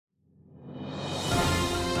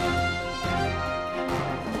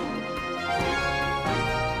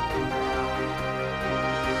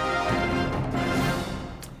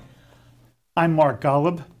I'm Mark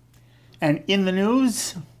Golub, and in the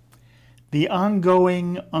news, the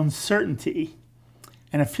ongoing uncertainty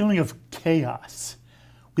and a feeling of chaos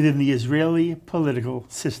within the Israeli political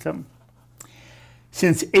system.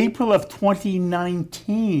 Since April of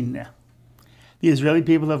 2019, the Israeli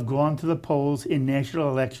people have gone to the polls in national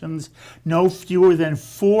elections no fewer than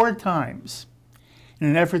 4 times in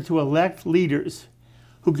an effort to elect leaders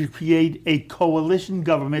who could create a coalition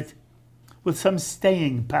government with some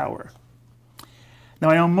staying power. Now,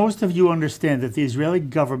 I know most of you understand that the Israeli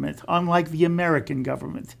government, unlike the American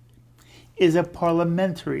government, is a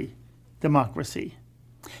parliamentary democracy.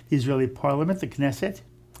 The Israeli parliament, the Knesset,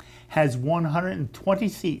 has 120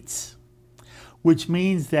 seats, which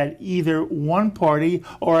means that either one party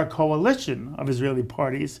or a coalition of Israeli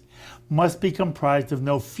parties must be comprised of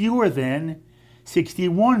no fewer than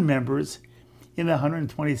 61 members in the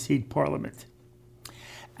 120-seat parliament.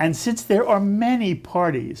 And since there are many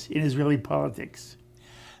parties in Israeli politics,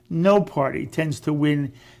 no party tends to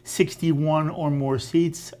win 61 or more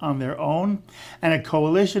seats on their own, and a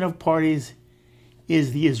coalition of parties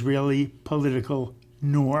is the Israeli political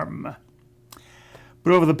norm.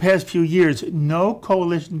 But over the past few years, no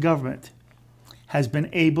coalition government has been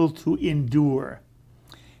able to endure.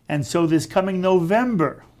 And so this coming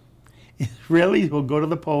November, Israelis will go to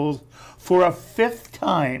the polls for a 5th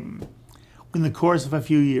time in the course of a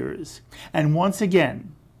few years. And once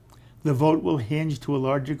again, the vote will hinge to a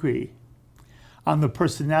large degree on the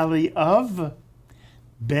personality of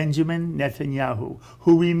Benjamin Netanyahu,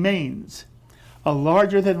 who remains a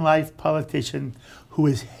larger-than-life politician who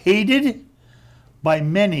is hated by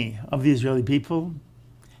many of the Israeli people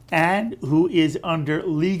and who is under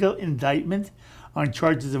legal indictment on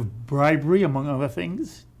charges of bribery, among other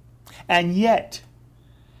things. And yet,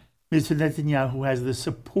 Mr. Netanyahu has the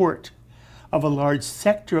support of a large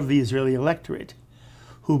sector of the Israeli electorate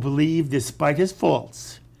who believe, despite his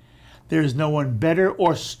faults, there is no one better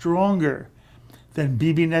or stronger than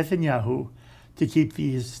Bibi Netanyahu to keep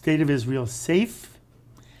the state of Israel safe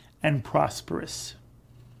and prosperous.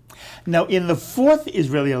 Now, in the 4th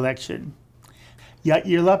Israeli election, Yair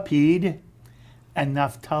Lapid and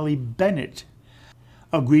Naftali Bennett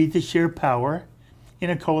agreed to share power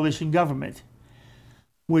in a coalition government,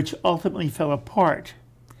 which ultimately fell apart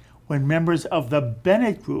when members of the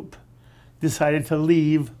Bennett group decided to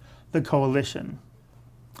leave the coalition.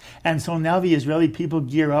 And so now the Israeli people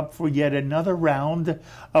gear up for yet another round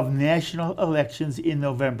of national elections in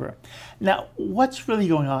November. Now, what's really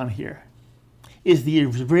going on here? Is the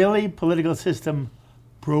Israeli political system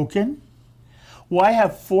broken? Why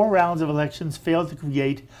have 4 rounds of elections failed to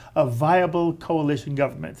create a viable coalition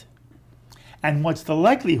government? And what's the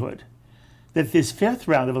likelihood that this 5th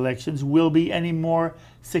round of elections will be any more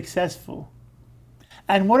successful?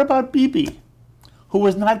 And what about Bibi, who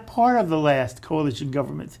was not part of the last coalition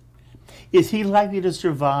government? Is he likely to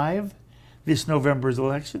survive this November's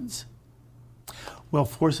elections? Well,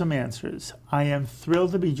 for some answers, I am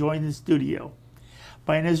thrilled to be joined in the studio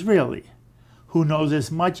by an Israeli who knows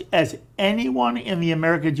as much as anyone in the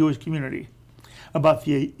American Jewish community about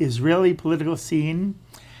the Israeli political scene,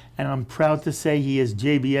 and I'm proud to say he is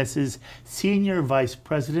JBS's senior vice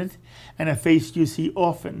president and a face you see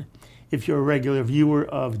often if you're a regular viewer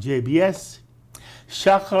of JBS.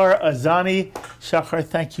 Shachar Azani. Shachar,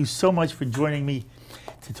 thank you so much for joining me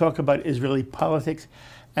to talk about Israeli politics,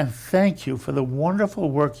 and thank you for the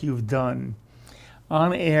wonderful work you've done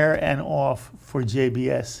on air and off for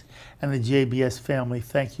JBS and the JBS family.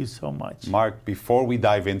 Thank you so much. Mark, before we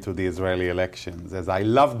dive into the Israeli elections, as I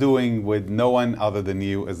love doing with no one other than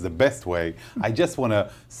you is the best way, I just want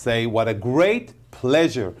to say what a great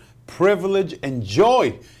pleasure, privilege, and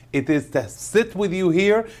joy it is to sit with you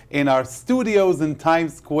here in our studios in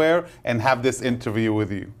Times Square and have this interview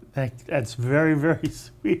with you. That's very, very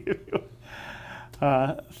sweet of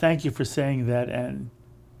you. Thank you for saying that. And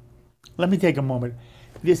let me take a moment.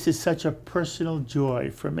 This is such a personal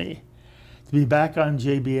joy for me to be back on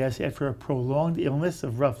JBS after a prolonged illness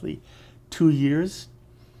of roughly 2 years.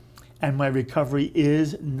 And my recovery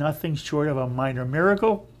is nothing short of a minor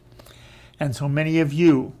miracle. And so many of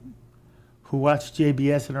you who watch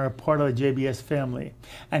JBS and are a part of the JBS family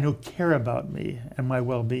and who care about me and my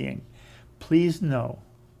well-being, please know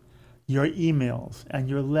your emails and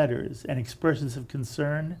your letters and expressions of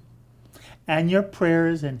concern and your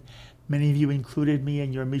prayers, and many of you included me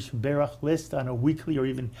in your Mishberach list on a weekly or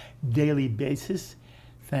even daily basis.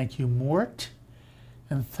 Thank you, Mort,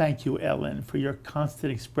 and thank you, Ellen, for your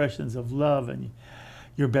constant expressions of love and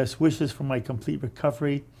your best wishes for my complete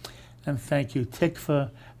recovery. And thank you, Tikva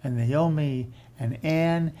and Naomi and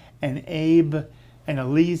Anne and Abe and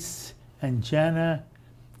Elise and Jenna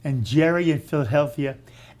and Jerry in Philadelphia.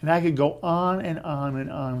 And I could go on and on and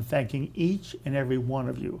on thanking each and every one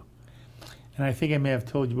of you. And I think I may have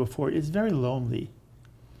told you before, it's very lonely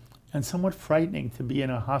and somewhat frightening to be in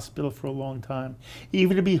a hospital for a long time,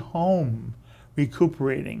 even to be home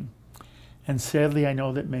recuperating. And sadly, I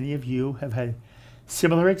know that many of you have had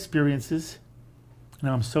similar experiences, and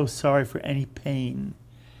I'm so sorry for any pain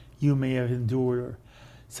you may have endured or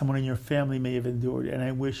someone in your family may have endured. And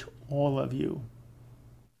I wish all of you,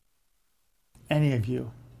 any of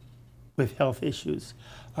you with health issues,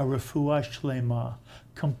 a refuah shlema,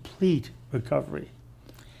 complete recovery.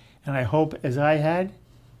 And I hope, as I had,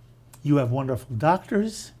 you have wonderful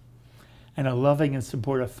doctors and a loving and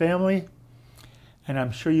supportive family. And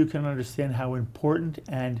I'm sure you can understand how important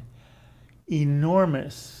and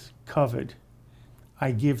enormous covet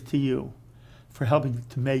I give to you for helping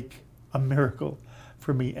to make a miracle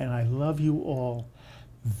for me. And I love you all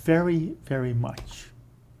very, very much.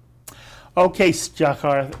 Okay,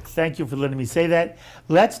 Shachar, thank you for letting me say that.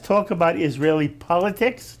 Let's talk about Israeli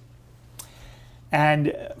politics.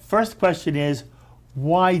 And first question is,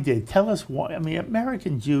 tell us why. I mean,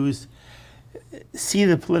 American Jews see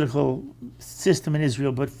the political system in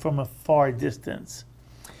Israel, but from a far distance.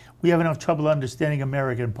 We have enough trouble understanding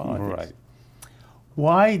American politics. Right.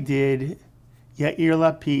 Why did Yair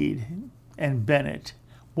Lapid and Bennett,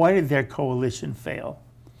 why did their coalition fail?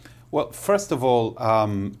 Well, first of all,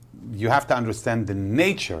 you have to understand the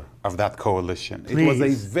nature of that coalition. Please. It was a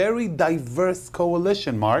very diverse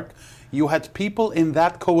coalition, Mark. You had people in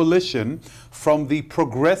that coalition from the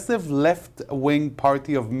progressive left-wing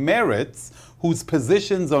party of Meretz, whose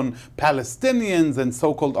positions on Palestinians and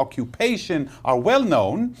so-called occupation are well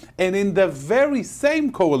known. And in the very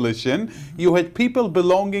same coalition, you had people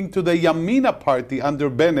belonging to the Yamina party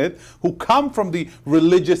under Bennett, who come from the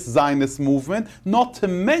religious Zionist movement, not to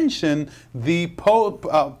mention the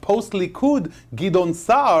post-Likud Gidon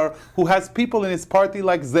Sa'ar, who has people in his party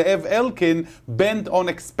like Ze'ev Elkin bent on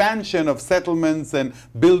expansion of settlements and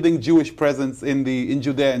building Jewish presence in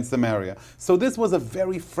Judea and Samaria. So this was a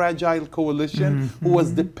very fragile coalition who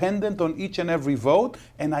was dependent on each and every vote.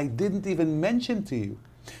 And I didn't even mention to you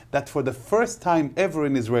that for the first time ever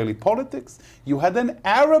in Israeli politics, you had an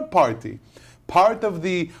Arab party, part of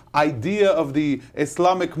the idea of the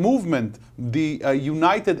Islamic movement, the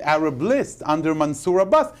United Arab List under Mansour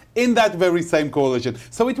Abbas, in that very same coalition.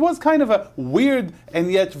 So it was kind of a weird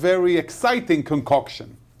and yet very exciting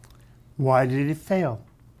concoction. Why did it fail?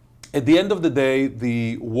 At the end of the day,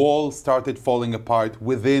 the wall started falling apart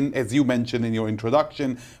within, as you mentioned in your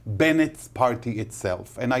introduction, Bennett's party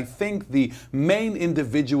itself. And I think the main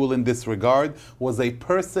individual in this regard was a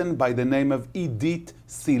person by the name of Idit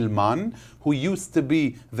Silman, who used to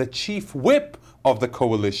be the chief whip of the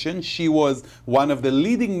coalition. She was one of the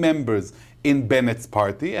leading members in Bennett's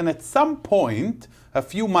party. And at some point, a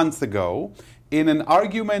few months ago, in an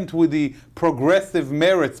argument with the progressive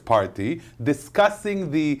Meretz party, discussing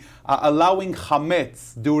the allowing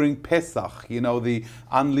chametz during Pesach, the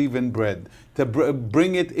unleavened bread, to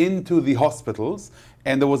bring it into the hospitals.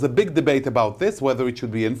 And there was a big debate about this, whether it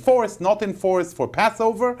should be enforced, not enforced for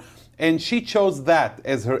Passover. And she chose that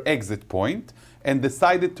as her exit point and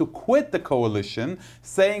decided to quit the coalition,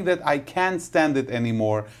 saying that I can't stand it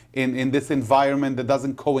anymore in this environment that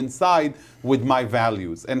doesn't coincide with my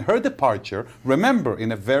values. And her departure, remember,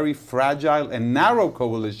 in a very fragile and narrow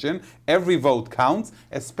coalition, every vote counts,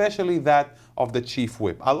 especially that of the chief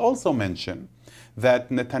whip. I'll also mention that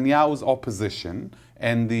Netanyahu's opposition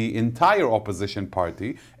and the entire opposition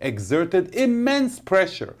party exerted immense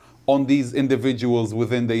pressure on these individuals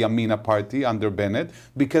within the Yamina party under Bennett,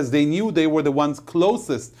 because they knew they were the ones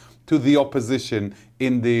closest to the opposition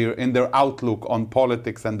in their outlook on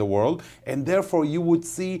politics and the world. And therefore you would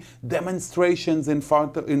see demonstrations in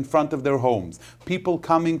front of their homes, people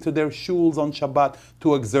coming to their shuls on Shabbat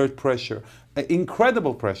to exert pressure.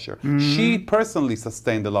 Incredible pressure. She personally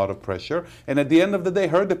sustained a lot of pressure, and at the end of the day,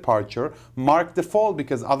 her departure marked the fall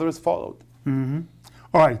because others followed.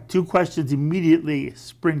 All right, two questions immediately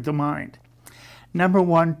spring to mind. Number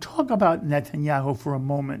one, talk about Netanyahu for a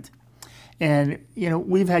moment. And,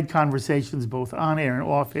 we've had conversations both on air and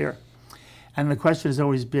off air. And the question has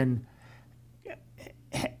always been,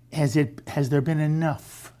 has there been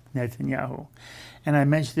enough Netanyahu? And I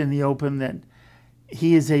mentioned in the open that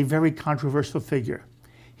he is a very controversial figure.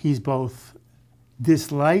 He's both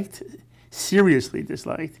disliked, seriously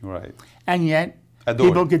disliked, Right. and yet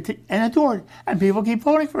Adored. Adored, and people keep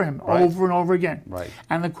voting for him over and over again. Right.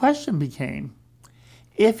 And the question became,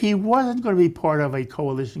 if he wasn't going to be part of a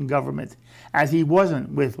coalition government, as he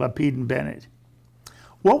wasn't with Lapid and Bennett,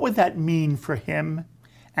 what would that mean for him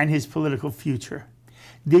and his political future?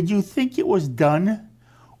 Did you think it was done,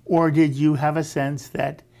 or did you have a sense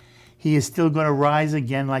that he is still going to rise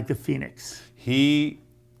again like the phoenix? He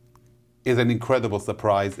is an incredible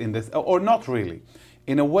surprise in this, or not really.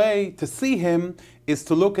 In a way, to see him is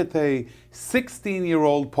to look at a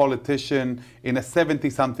 16-year-old politician in a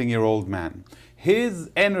 70-something-year-old man. His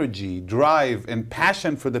energy, drive, and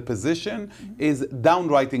passion for the position is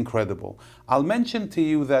downright incredible. I'll mention to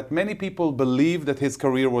you that many people believe that his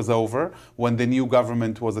career was over when the new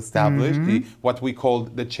government was established, what we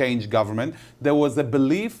called the change government. There was a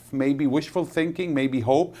belief, maybe wishful thinking, maybe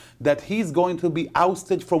hope, that he's going to be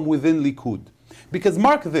ousted from within Likud. Because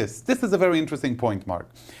mark this is a very interesting point, Mark.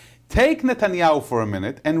 Take Netanyahu for a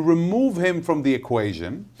minute and remove him from the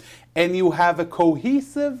equation, and you have a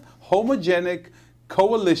cohesive, homogenic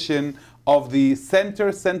coalition of the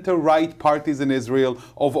center-right parties in Israel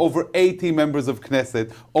of over 80 members of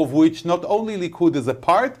Knesset, of which not only Likud is a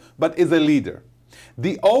part, but is a leader.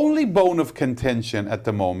 The only bone of contention at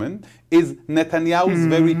the moment is Netanyahu's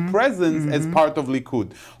very presence as part of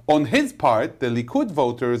Likud. On his part, the Likud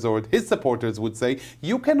voters or his supporters would say,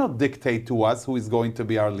 you cannot dictate to us who is going to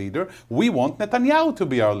be our leader. We want Netanyahu to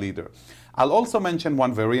be our leader. I'll also mention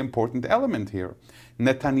one very important element here.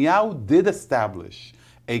 Netanyahu did establish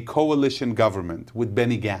a coalition government with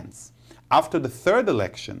Benny Gantz. After the third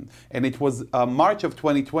election, and it was March of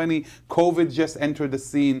 2020, COVID just entered the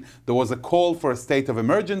scene. There was a call for a state of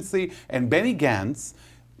emergency, and Benny Gantz,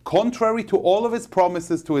 contrary to all of his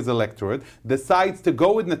promises to his electorate, decides to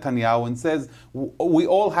go with Netanyahu and says, we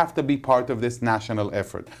all have to be part of this national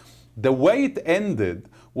effort. The way it ended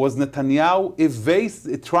was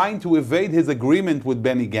Netanyahu trying to evade his agreement with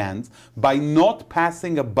Benny Gantz by not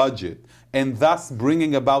passing a budget and thus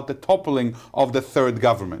bringing about the toppling of the third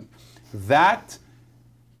government. That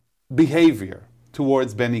behavior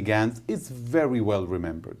towards Benny Gantz is very well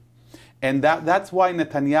remembered. And that's why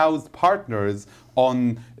Netanyahu's partners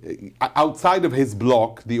outside of his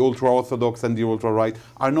bloc, the ultra-Orthodox and the ultra-right,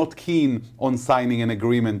 are not keen on signing an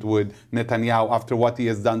agreement with Netanyahu after what he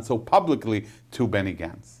has done so publicly to Benny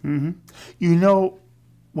Gantz. You know,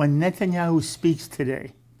 when Netanyahu speaks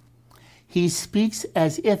today, he speaks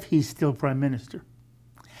as if he's still prime minister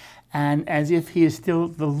and as if he is still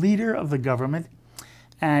the leader of the government,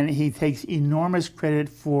 and he takes enormous credit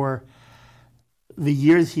for the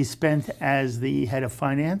years he spent as the head of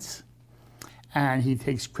finance, and he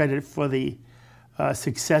takes credit for the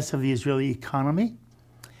success of the Israeli economy.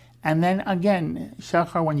 And then again,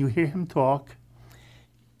 Shachar, when you hear him talk,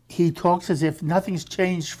 he talks as if nothing's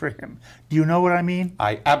changed for him. Do you know what I mean?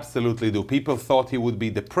 I absolutely do. People thought he would be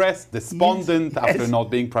depressed, despondent after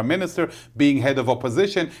not being prime minister, being head of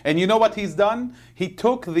opposition. And you know what he's done? He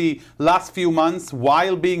took the last few months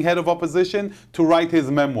while being head of opposition to write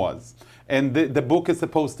his memoirs. And the book is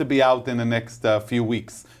supposed to be out in the next few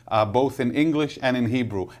weeks, both in English and in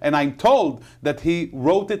Hebrew. And I'm told that he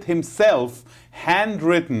wrote it himself,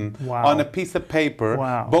 handwritten on a piece of paper,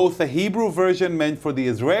 both a Hebrew version meant for the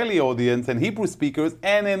Israeli audience and Hebrew speakers,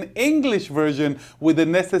 and an English version with the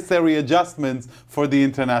necessary adjustments for the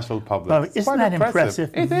international public. Well, isn't that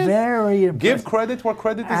impressive? It is. Very impressive. Give credit where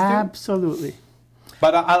credit is due. Absolutely.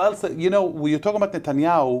 But I'll also, you know, when you're talking about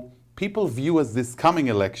Netanyahu, people view as this coming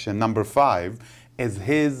election, number 5, as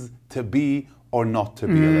his to be or not to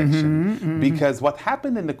be election. Because what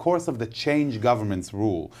happened in the course of the change government's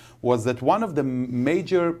rule was that one of the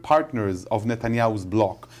major partners of Netanyahu's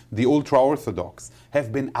bloc, the ultra-Orthodox,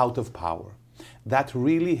 have been out of power. That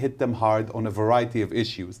really hit them hard on a variety of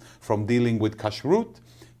issues, from dealing with kashrut,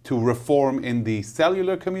 to reform in the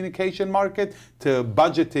cellular communication market, to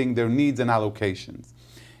budgeting their needs and allocations.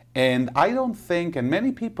 And I don't think, and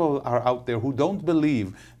many people are out there who don't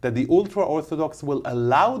believe that the ultra-Orthodox will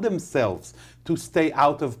allow themselves to stay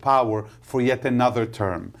out of power for yet another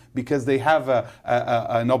term, because they have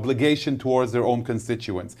an obligation towards their own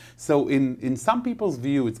constituents. So in some people's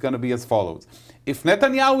view, it's going to be as follows. If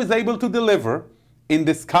Netanyahu is able to deliver in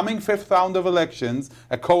this coming 5th round of elections,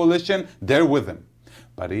 a coalition, they're with him.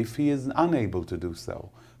 But if he is unable to do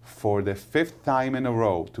so, for the 5th time in a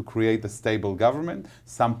row to create a stable government,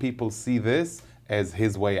 some people see this as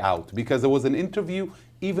his way out. Because there was an interview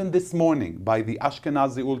even this morning by the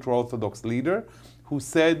Ashkenazi ultra-Orthodox leader who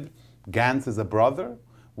said, Gantz is a brother.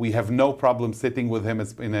 We have no problem sitting with him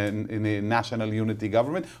in a national unity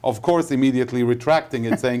government. Of course, immediately retracting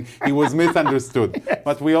it, saying he was misunderstood. Yes.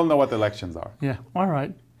 But we all know what elections are. Yeah, all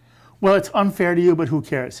right. Well, it's unfair to you, but who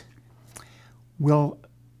cares? Well,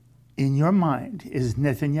 in your mind, is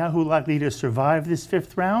Netanyahu likely to survive this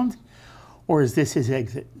 5th round, or is this his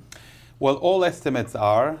exit? Well, all estimates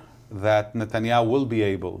are that Netanyahu will be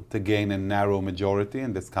able to gain a narrow majority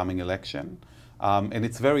in this coming election. And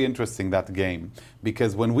it's very interesting, that game,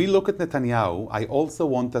 because when we look at Netanyahu, I also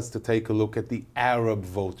want us to take a look at the Arab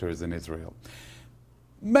voters in Israel.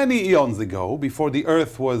 Many eons ago, before the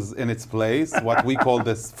earth was in its place, what we call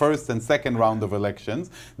this first and second round of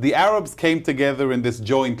elections, the Arabs came together in this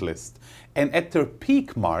joint list. And at their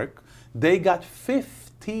peak mark, they got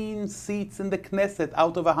 15 seats in the Knesset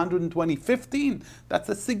out of 120. 15! That's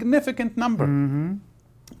a significant number.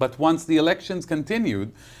 But once the elections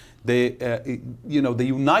continued, the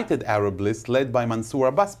United Arab List, led by Mansour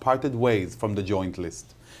Abbas, parted ways from the joint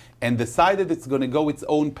list and decided it's going to go its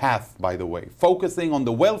own path, by the way, focusing on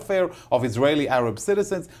the welfare of Israeli Arab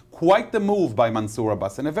citizens. Quite the move by Mansour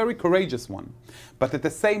Abbas, and a very courageous one. But at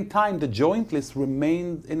the same time, the joint list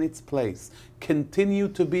remained in its place,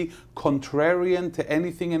 continued to be contrarian to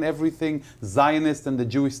anything and everything Zionist and the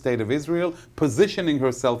Jewish state of Israel, positioning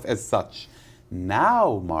herself as such.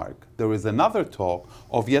 Now, Mark, there is another talk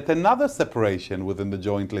of yet another separation within the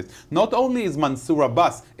joint list. Not only is Mansour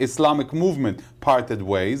Abbas' Islamic movement parted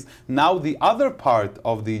ways, now the other part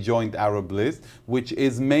of the joint Arab list, which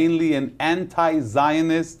is mainly an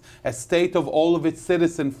anti-Zionist, a state of all of its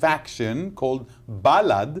citizen faction called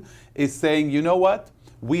Balad, is saying, you know what?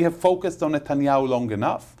 We have focused on Netanyahu long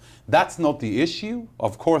enough. That's not the issue.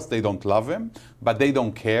 Of course, they don't love him, but they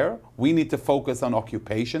don't care. We need to focus on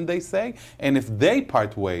occupation, they say. And if they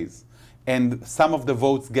part ways and some of the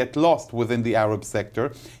votes get lost within the Arab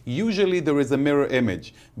sector, usually there is a mirror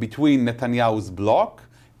image between Netanyahu's bloc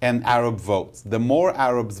and Arab votes. The more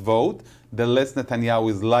Arabs vote, the less Netanyahu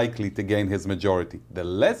is likely to gain his majority. The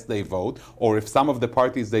less they vote, or if some of the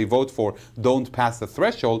parties they vote for don't pass the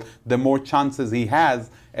threshold, the more chances he has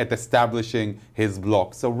at establishing his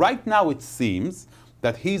bloc. So right now it seems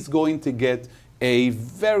that he's going to get a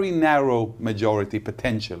very narrow majority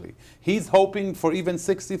potentially. He's hoping for even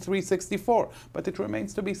 63, 64, but it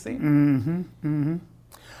remains to be seen.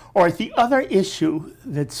 All right, the other issue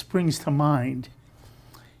that springs to mind,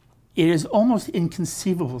 it is almost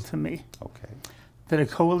inconceivable to me that a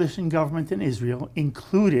coalition government in Israel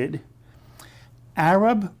included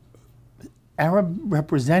Arab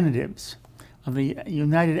representatives of the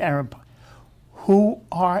United Arab who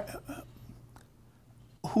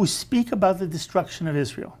speak about the destruction of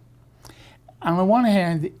Israel. On the one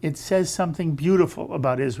hand, it says something beautiful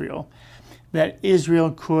about Israel, that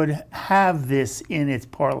Israel could have this in its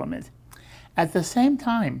parliament. At the same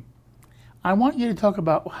time, I want you to talk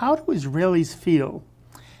about how do Israelis feel,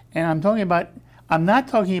 and I'm not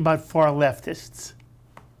talking about far leftists.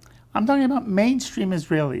 I'm talking about mainstream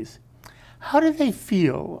Israelis. How do they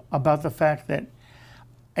feel about the fact that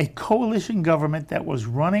a coalition government that was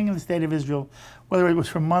running in the state of Israel, whether it was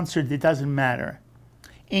for months or it doesn't matter,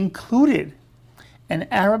 included an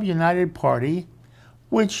Arab United Party,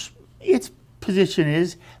 which its position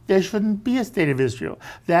is there shouldn't be a state of Israel.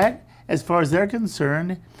 That, as far as they're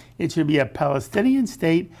concerned, it should be a Palestinian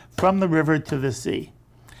state from the river to the sea.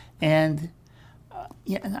 And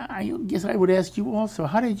I guess I would ask you also,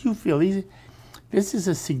 how did you feel? This is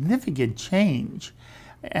a significant change.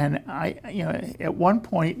 And at one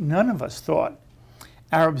point, none of us thought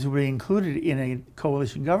Arabs would be included in a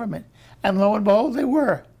coalition government. And lo and behold, they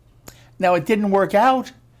were. Now, it didn't work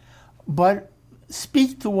out, but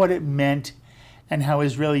speak to what it meant and how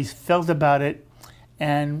Israelis felt about it,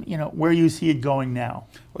 and where you see it going now.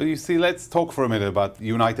 Well, you see, let's talk for a minute about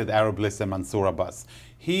United Arab List and Mansour Abbas.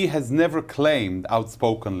 He has never claimed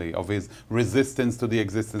outspokenly of his resistance to the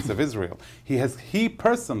existence of Israel. He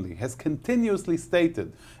personally has continuously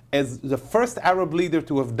stated, as the first Arab leader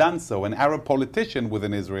to have done so, an Arab politician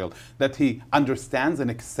within Israel, that he understands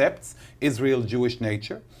and accepts Israel's Jewish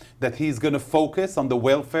nature, that he's going to focus on the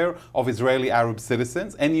welfare of Israeli Arab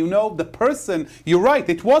citizens. And the person, you're right,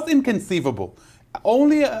 it was inconceivable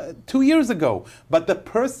only 2 years ago, but the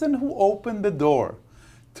person who opened the door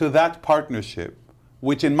to that partnership,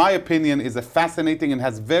 which in my opinion is a fascinating and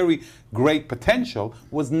has very great potential,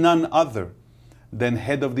 was none other than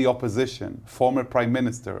head of the opposition, former prime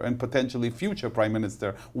minister, and potentially future prime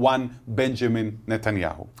minister, one Benjamin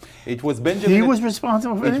Netanyahu. It was Benjamin. He was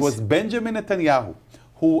responsible for this? It was Benjamin Netanyahu,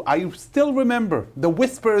 who I still remember the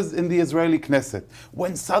whispers in the Israeli Knesset,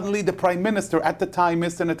 when suddenly the prime minister at the time,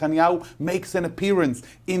 Mr. Netanyahu, makes an appearance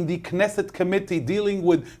in the Knesset committee dealing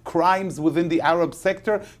with crimes within the Arab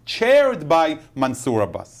sector, chaired by Mansour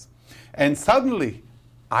Abbas. And suddenly,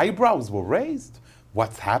 eyebrows were raised.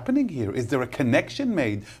 What's happening here? Is there a connection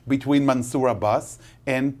made between Mansour Abbas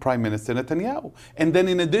and Prime Minister Netanyahu? And then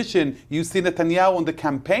in addition, you see Netanyahu on the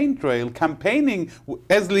campaign trail campaigning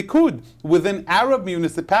as Likud within Arab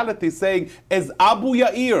municipalities, saying, as Abu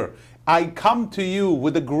Yair, I come to you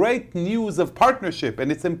with the great news of partnership,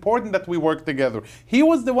 and it's important that we work together. He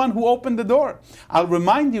was the one who opened the door. I'll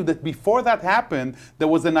remind you that before that happened, there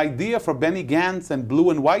was an idea for Benny Gantz and Blue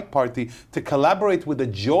and White Party to collaborate with a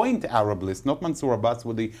joint Arab list, not Mansour Abbas,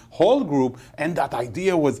 with the whole group, and that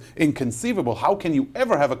idea was inconceivable. How can you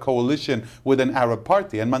ever have a coalition with an Arab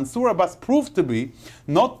party? And Mansour Abbas proved to be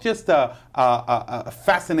not just a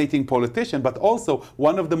fascinating politician, but also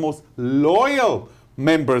one of the most loyal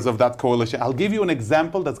members of that coalition. I'll give you an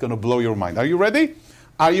example that's going to blow your mind. Are you ready?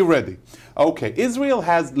 Are you ready? Okay, Israel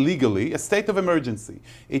has legally a state of emergency.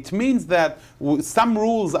 It means that some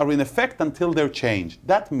rules are in effect until they're changed.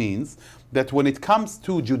 That means that when it comes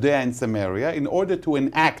to Judea and Samaria, in order to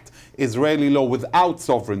enact Israeli law without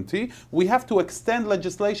sovereignty, we have to extend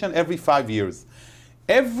legislation every 5 years.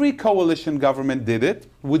 Every coalition government did it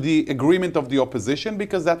with the agreement of the opposition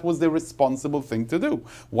because that was the responsible thing to do.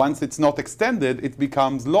 Once it's not extended, it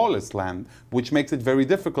becomes lawless land, which makes it very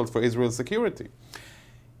difficult for Israel's security.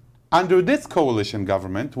 Under this coalition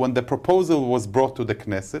government, when the proposal was brought to the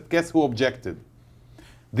Knesset, guess who objected?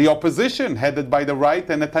 The opposition, headed by the right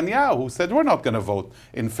and Netanyahu, who said, we're not going to vote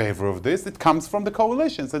in favor of this. It comes from the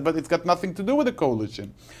coalition. Said, but it's got nothing to do with the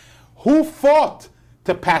coalition. Who fought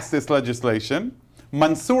to pass this legislation?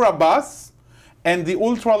 Mansour Abbas and the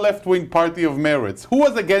ultra-left-wing party of Meretz. Who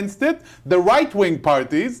was against it? The right-wing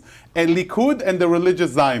parties, and Likud and the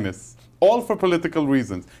religious Zionists. All for political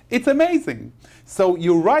reasons. It's amazing. So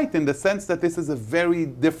you're right in the sense that this is a very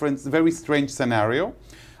different, very strange scenario.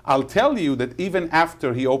 I'll tell you that even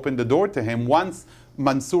after he opened the door to him, once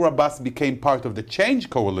Mansour Abbas became part of the Change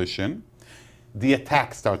coalition, the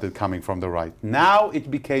attacks started coming from the right. Now it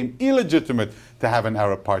became illegitimate to have an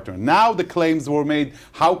Arab partner. Now the claims were made,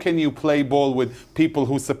 how can you play ball with people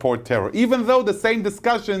who support terror? Even though the same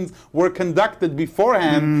discussions were conducted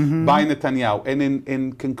beforehand by Netanyahu. And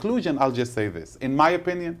in conclusion, I'll just say this. In my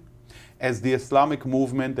opinion, as the Islamic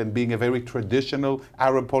movement and being a very traditional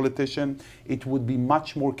Arab politician, it would be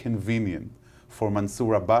much more convenient for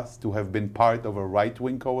Mansour Abbas to have been part of a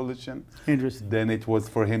right-wing coalition than it was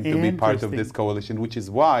for him to be part of this coalition, which is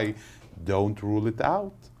why don't rule it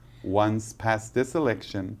out. Once past this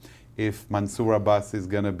election, if Mansour Abbas is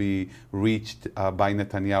going to be reached by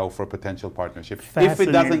Netanyahu for a potential partnership. If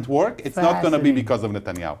it doesn't work, it's not going to be because of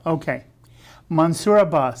Netanyahu. Okay. Mansour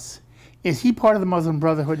Abbas, is he part of the Muslim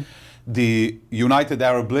Brotherhood? The United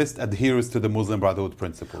Arab List adheres to the Muslim Brotherhood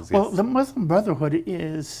principles, yes. Well, the Muslim Brotherhood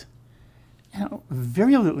is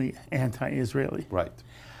virulently anti-Israeli. Right.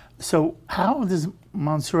 So how does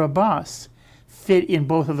Mansour Abbas fit in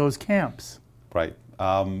both of those camps? Right.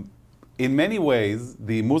 In many ways,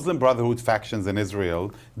 the Muslim Brotherhood factions in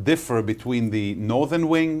Israel differ between the northern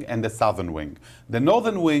wing and the southern wing. The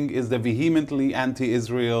northern wing is the vehemently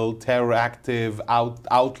anti-Israel, terror-active,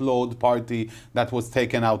 outlawed party that was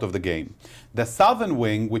taken out of the game. The southern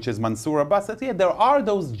wing, which is Mansour Abbas, said, yeah, there are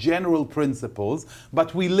those general principles,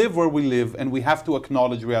 but we live where we live, and we have to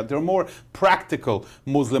acknowledge reality. They're a more practical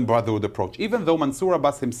Muslim Brotherhood approach. Even though Mansour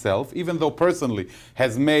Abbas himself, even though personally,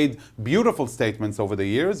 has made beautiful statements over the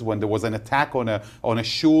years, when there was an attack on a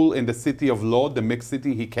shul in the city of Lod, the mixed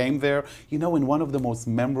city, he came there. You know, in one of the most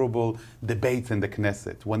memorable debates in the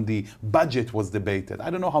Knesset, when the budget was debated. I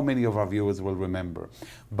don't know how many of our viewers will remember,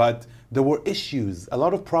 but there were issues, a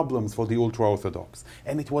lot of problems for the ultra-Orthodox.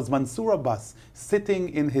 And it was Mansour Abbas sitting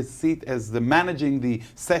in his seat as managing the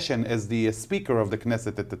session as the speaker of the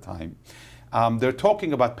Knesset at the time. They're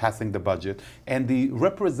talking about passing the budget, and the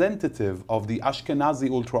representative of the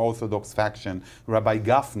Ashkenazi ultra-Orthodox faction, Rabbi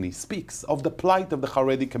Gafni, speaks of the plight of the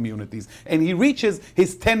Haredi communities, and he reaches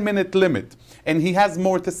his 10-minute limit, and he has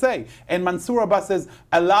more to say. And Mansour Abbas says,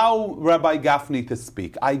 allow Rabbi Gafni to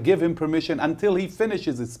speak. I give him permission until he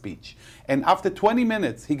finishes his speech. And after 20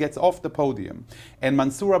 minutes, he gets off the podium. And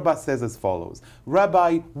Mansour Abbas says as follows,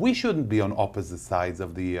 Rabbi, we shouldn't be on opposite sides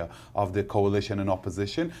of the coalition and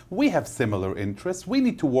opposition. We have similar interests. We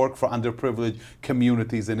need to work for underprivileged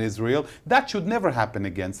communities in Israel. That should never happen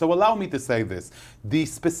again. So allow me to say this. The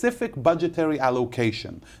specific budgetary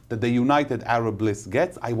allocation that the United Arab List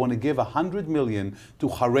gets, I want to give 100 million to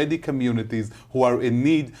Haredi communities who are in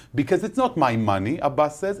need, because it's not my money,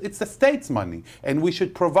 Abbas says, it's the state's money. And we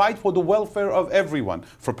should provide for the welfare of everyone.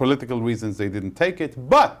 For political reasons, they didn't take it,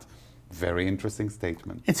 but very interesting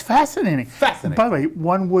statement. It's fascinating. Fascinating. By the way,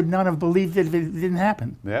 one would not have believed it if it didn't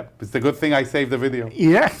happen. Yep, it's a good thing I saved the video.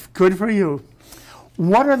 Yeah, good for you.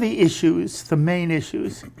 What are the issues, the main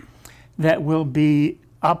issues, that will be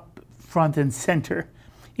up front and center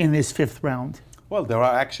in this fifth round? Well, there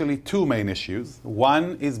are actually two main issues.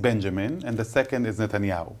 One is Benjamin, and the second is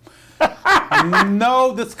Netanyahu.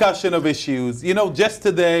 No discussion of issues. You know, just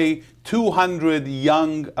today, 200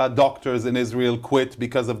 young doctors in Israel quit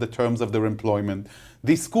because of the terms of their employment.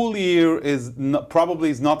 The school year is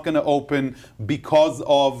probably not going to open because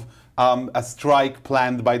of a strike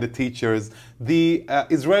planned by the teachers. The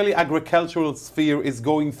Israeli agricultural sphere is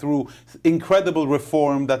going through incredible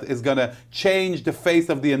reform that is going to change the face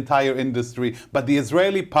of the entire industry. But the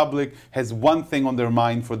Israeli public has one thing on their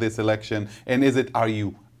mind for this election, and is it, are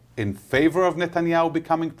you in favor of Netanyahu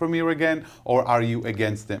becoming premier again, or are you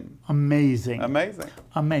against him? Amazing. Amazing.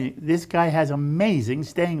 Amazing. This guy has amazing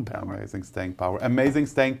staying power. Amazing staying power. Amazing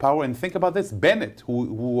staying power. And think about this, Bennett, who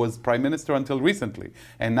was prime minister until recently,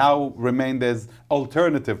 and now remained as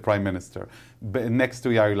alternative prime minister next to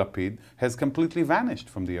Yair Lapid, has completely vanished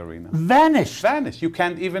from the arena. Vanished. Vanished. You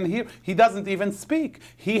can't even hear. He doesn't even speak.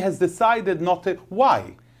 He has decided not to.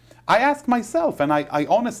 Why? I ask myself, and I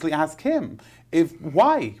honestly ask him,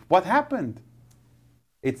 why? What happened?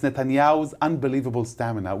 It's Netanyahu's unbelievable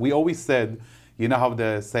stamina. We always said, you know how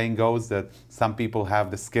the saying goes that some people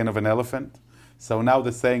have the skin of an elephant? So now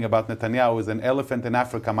the saying about Netanyahu is an elephant in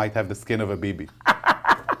Africa might have the skin of a bibi.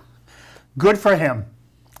 Good for him.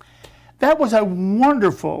 That was a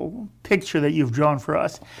wonderful picture that you've drawn for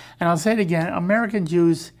us. And I'll say it again, American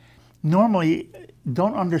Jews normally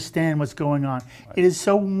don't understand what's going on. Right. It is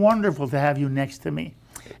so wonderful to have you next to me.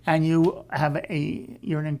 And you have a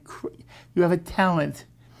talent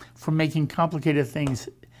for making complicated things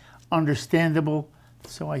understandable.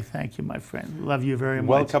 So I thank you, my friend. Love you very much.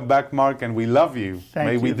 Welcome back, Mark, and we love you.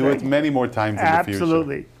 May we do it many more times in the future.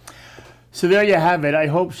 Absolutely. So there you have it. I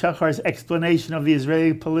hope Shahar's explanation of the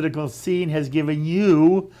Israeli political scene has given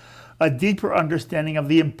you a deeper understanding of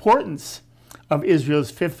the importance of Israel's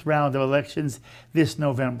fifth round of elections this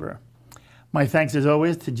November. My thanks, as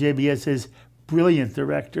always, to JBS's brilliant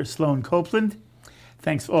director, Sloan Copeland.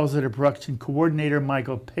 Thanks also to production coordinator,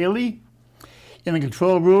 Michael Paley. In the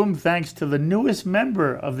control room, thanks to the newest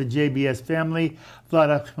member of the JBS family,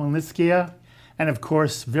 Vlada Chmelnitskia. And of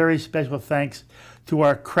course, very special thanks to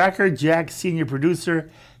our Cracker Jack senior producer,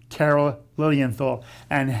 Carol Lilienthal.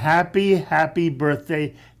 And happy, happy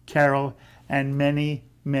birthday, Carol, and many,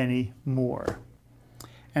 many more.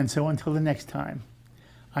 And so until the next time,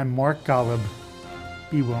 I'm Mark Golub.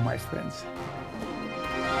 Be well, my friends.